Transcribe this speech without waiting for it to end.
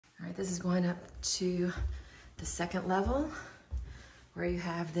This is going up to the second level where you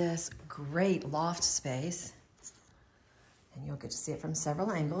have this great loft space, and you'll get to see it from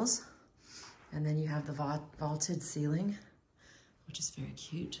several angles. And then you have the vaulted ceiling, which is very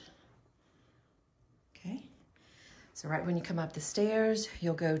cute. Okay, so right when you come up the stairs,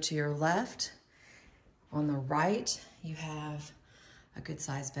 you'll go to your left. On the right, you have a good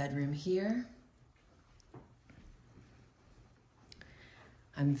sized bedroom here.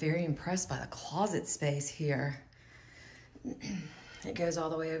 I'm very impressed by the closet space here. It goes all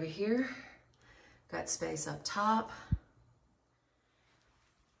the way over here. Got space up top.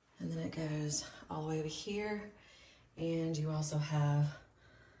 And then it goes all the way over here. And you also have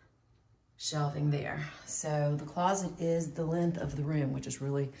shelving there. So the closet is the length of the room, which is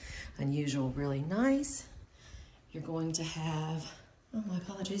really unusual, really nice. You're going to have, oh my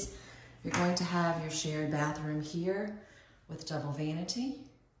apologies. You're going to have your shared bathroom here with double vanity.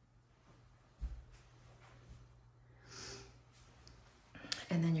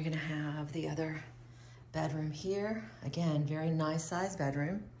 And then you're gonna have the other bedroom here. Again, very nice size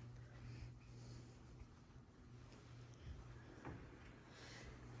bedroom.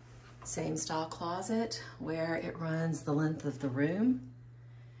 Same style closet where it runs the length of the room.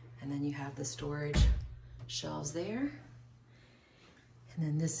 And then you have the storage shelves there. And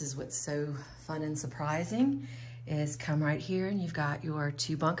then this is what's so fun and surprising is come right here and you've got your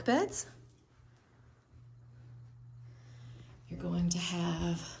 2 bunk beds. You're going to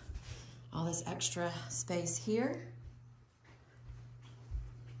have all this extra space here.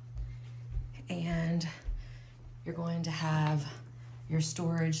 And you're going to have your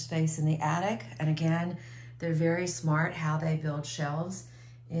storage space in the attic. And again, they're very smart how they build shelves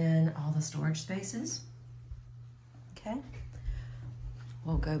in all the storage spaces. Okay.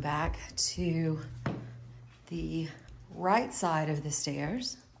 We'll go back to the right side of the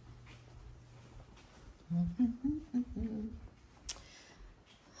stairs.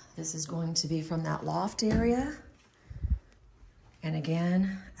 This is going to be from that loft area. And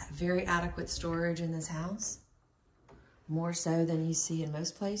again, very adequate storage in this house. More so than you see in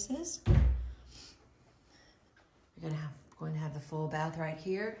most places. You're going to have the full bath right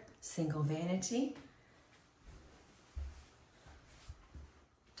here. Single vanity.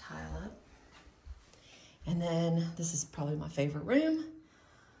 Tile up. And then this is probably my favorite room.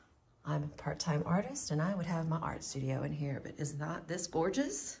 I'm a part-time artist and I would have my art studio in here, but is not this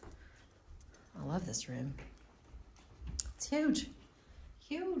gorgeous? I love this room. It's huge,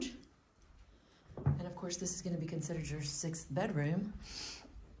 huge. And of course, this is going to be considered your 6th bedroom.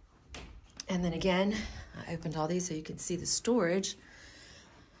 And then again, I opened all these so you can see the storage.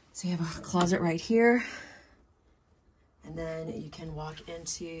 So you have a closet right here. And then you can walk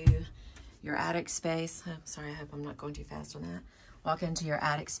into your attic space. I'm sorry, I hope I'm not going too fast on that. Walk into your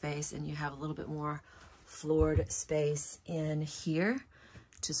attic space and you have a little bit more floored space in here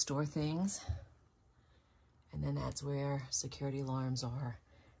to store things. And then that's where security alarms are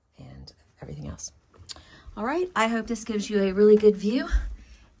and everything else. All right, I hope this gives you a really good view.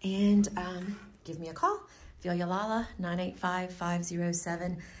 And give me a call, Violala,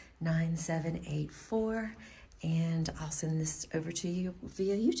 985-507-9784. And I'll send this over to you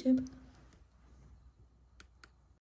via YouTube.